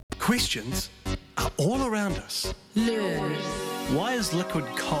Questions are all around us. Learn. Why is liquid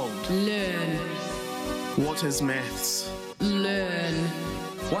cold? Learn. What is maths? Learn.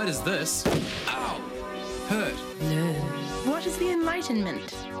 Why does this, ow, hurt? Learn. What is the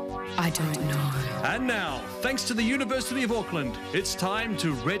Enlightenment? I don't know. And now, thanks to the University of Auckland, it's time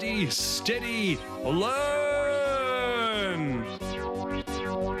to ready, steady, learn!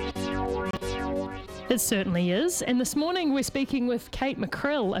 It certainly is. And this morning we're speaking with Kate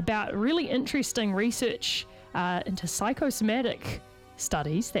McCrill about really interesting research into psychosomatic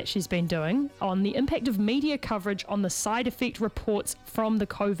studies that she's been doing on the impact of media coverage on the side effect reports from the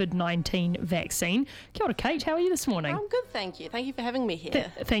COVID-19 vaccine. Kia ora, Kate. How are you this morning? I'm good, thank you. Thank you for having me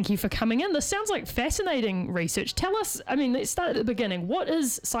here. Thank you for coming in. This sounds like fascinating research. Tell us, let's start at the beginning. What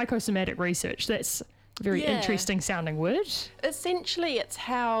is psychosomatic research? That's a very interesting sounding word. Essentially, it's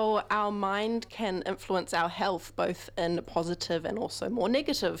how our mind can influence our health, both in positive and also more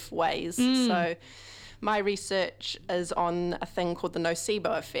negative ways. So my research is on a thing called the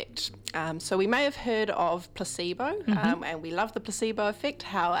nocebo effect. So we may have heard of placebo, and we love the placebo effect,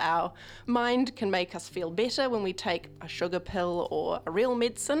 how our mind can make us feel better when we take a sugar pill or a real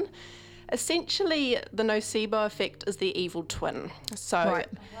medicine. Essentially, the nocebo effect is the evil twin. So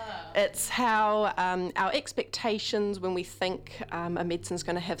it's how our expectations when we think a medicine's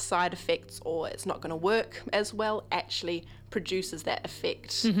going to have side effects or it's not going to work as well actually produces that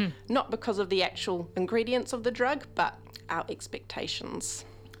effect. Not because of the actual ingredients of the drug, but our expectations.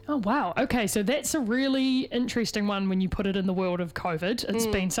 Oh, wow. Okay, so that's a really interesting one when you put it in the world of COVID. It's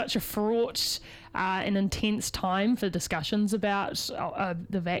been such a fraught and intense time for discussions about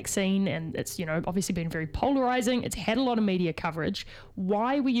the vaccine, and it's, obviously been very polarizing. It's had a lot of media coverage.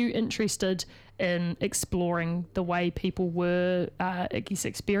 Why were you interested in exploring the way people were,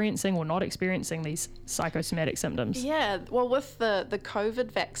 experiencing or not experiencing these psychosomatic symptoms? Yeah, well, with the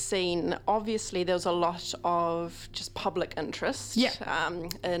COVID vaccine, obviously there was a lot of just public interest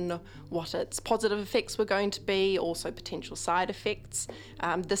in what its positive effects were going to be, also potential side effects.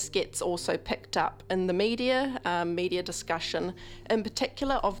 This gets also picked up in the media discussion, in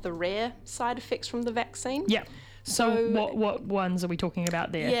particular of the rare side effects from the vaccine. Yeah. So what ones are we talking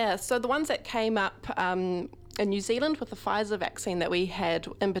about there? Yeah, so the ones that came up in New Zealand with the Pfizer vaccine that we had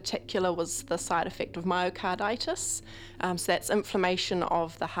in particular was the side effect of myocarditis. So that's inflammation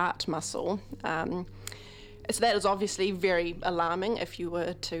of the heart muscle. So that is obviously very alarming if you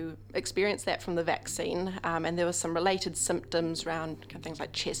were to experience that from the vaccine. And there were some related symptoms around things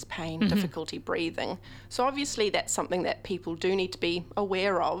like chest pain, difficulty breathing. So obviously that's something that people do need to be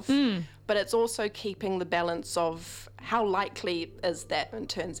aware of. But it's also keeping the balance of how likely is that, and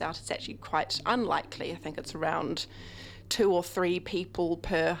turns out it's actually quite unlikely. I think it's around 2 or 3 people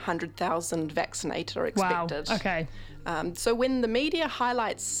per 100,000 vaccinated are expected. Wow, okay. So when the media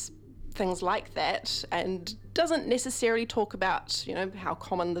highlights things like that and doesn't necessarily talk about, how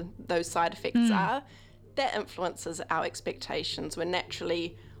common those side effects are, that influences our expectations. We're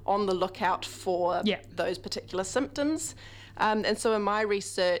naturally on the lookout for those particular symptoms. And so in my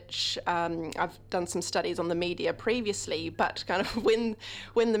research, I've done some studies on the media previously, but kind of when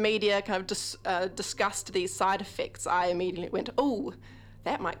the media kind of discussed these side effects, I immediately went, oh,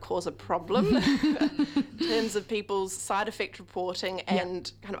 that might cause a problem in terms of people's side effect reporting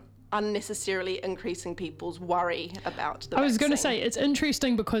and kind of unnecessarily increasing people's worry about the vaccine. I was going to say, it's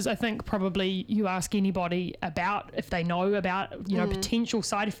interesting because I think probably you ask anybody about if they know about, potential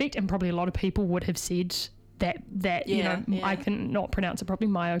side effect, and probably a lot of people would have said that I can not pronounce it properly,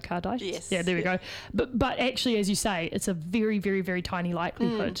 myocarditis. Yes. Yeah, there we go. But actually, as you say, it's a very, very, very tiny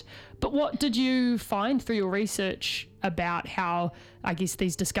likelihood. But what did you find through your research about how, I guess,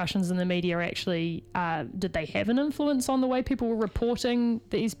 these discussions in the media actually, did they have an influence on the way people were reporting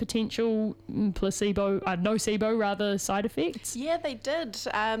these potential nocebo side effects? Yeah, they did. So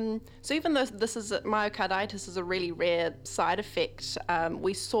even though myocarditis is a really rare side effect,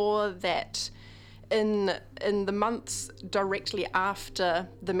 we saw that in the months directly after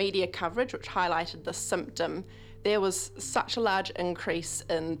the media coverage, which highlighted the symptom, there was such a large increase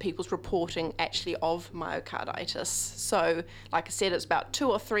in people's reporting actually of myocarditis. So, like I said, it's about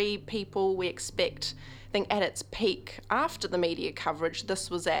 2 or 3 people we expect. I think at its peak after the media coverage, this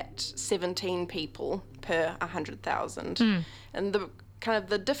was at 17 people per 100,000. And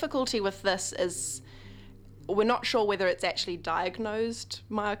the difficulty with this is we're not sure whether it's actually diagnosed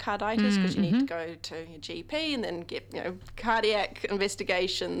myocarditis, because you need to go to your GP and then get, cardiac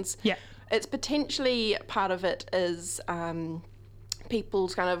investigations. Yeah. It's potentially part of it is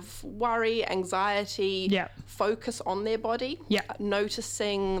people's kind of worry, anxiety, Yeah. focus on their body, Yeah.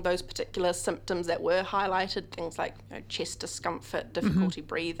 noticing those particular symptoms that were highlighted, things like chest discomfort, difficulty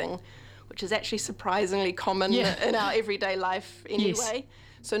breathing, which is actually surprisingly common in our everyday life anyway.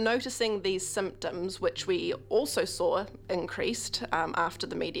 So noticing these symptoms, which we also saw increased after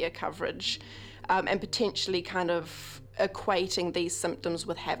the media coverage, and potentially kind of equating these symptoms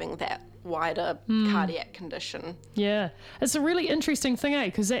with having that wider cardiac condition. Yeah, it's a really interesting thing,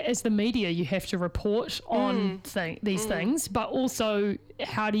 because as the media, you have to report on these things, but also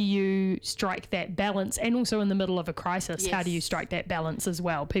how do you strike that balance? And also in the middle of a crisis, how do you strike that balance as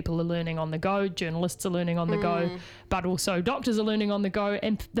well? People are learning on the go, journalists are learning on the go, but also doctors are learning on the go,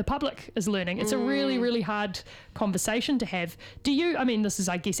 and the public is learning. It's a really, really hard conversation to have. Do you, I mean, this is,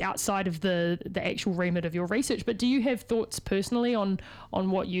 I guess, outside of the actual remit of your research, but do you have thoughts personally on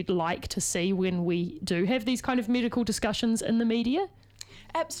what you'd like to see when we do have these kind of medical discussions in the media?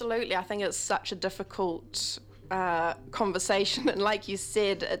 Absolutely. I think it's such a difficult conversation, and like you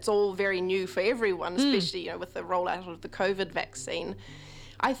said, it's all very new for everyone, especially with the rollout of the COVID vaccine.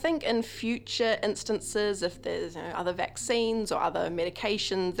 I think in future instances, if there's other vaccines or other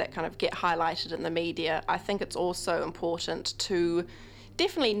medications that kind of get highlighted in the media, I think it's also important to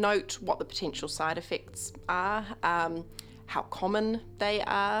definitely note what the potential side effects are, how common they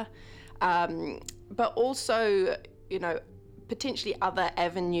are, but also, potentially other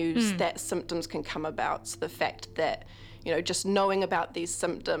avenues that symptoms can come about. So the fact that, just knowing about these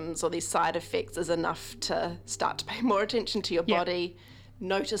symptoms or these side effects is enough to start to pay more attention to your body,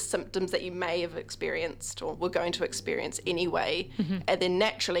 notice symptoms that you may have experienced or were going to experience anyway, and then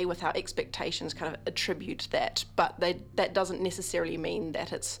naturally with our expectations kind of attribute that. But that doesn't necessarily mean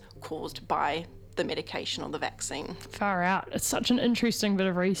that it's caused by the medication or the vaccine. Far out. It's such an interesting bit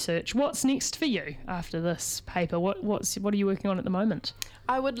of research. What's next for you after this paper? What are you working on at the moment?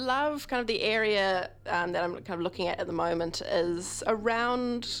 I would love kind of the area that I'm kind of looking at the moment is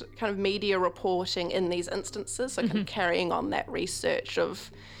around kind of media reporting in these instances. So kind of carrying on that research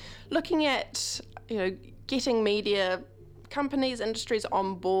of looking at, getting media companies, industries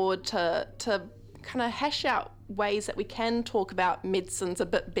on board to kind of hash out ways that we can talk about medicines a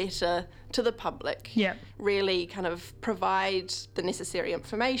bit better to the public. Yeah. Really kind of provide the necessary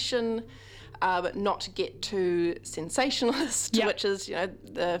information, but not to get too sensationalist, which is,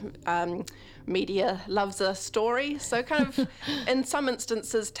 the media loves a story. So kind of in some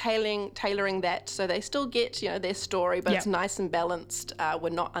instances tailoring that so they still get, their story, but it's nice and balanced.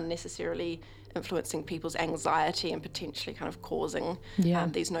 We're not unnecessarily influencing people's anxiety and potentially kind of causing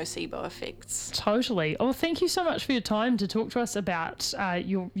these nocebo effects. Totally. Oh, thank you so much for your time to talk to us about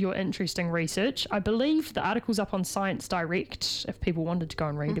your interesting research. I believe the article's up on Science Direct if people wanted to go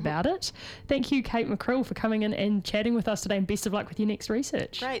and read about it. Thank you, Kate McCrill, for coming in and chatting with us today, and best of luck with your next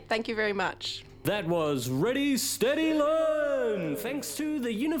research. Great. Thank you very much. That was Ready, Steady, Learn! Thanks to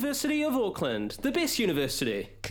the University of Auckland, the best university.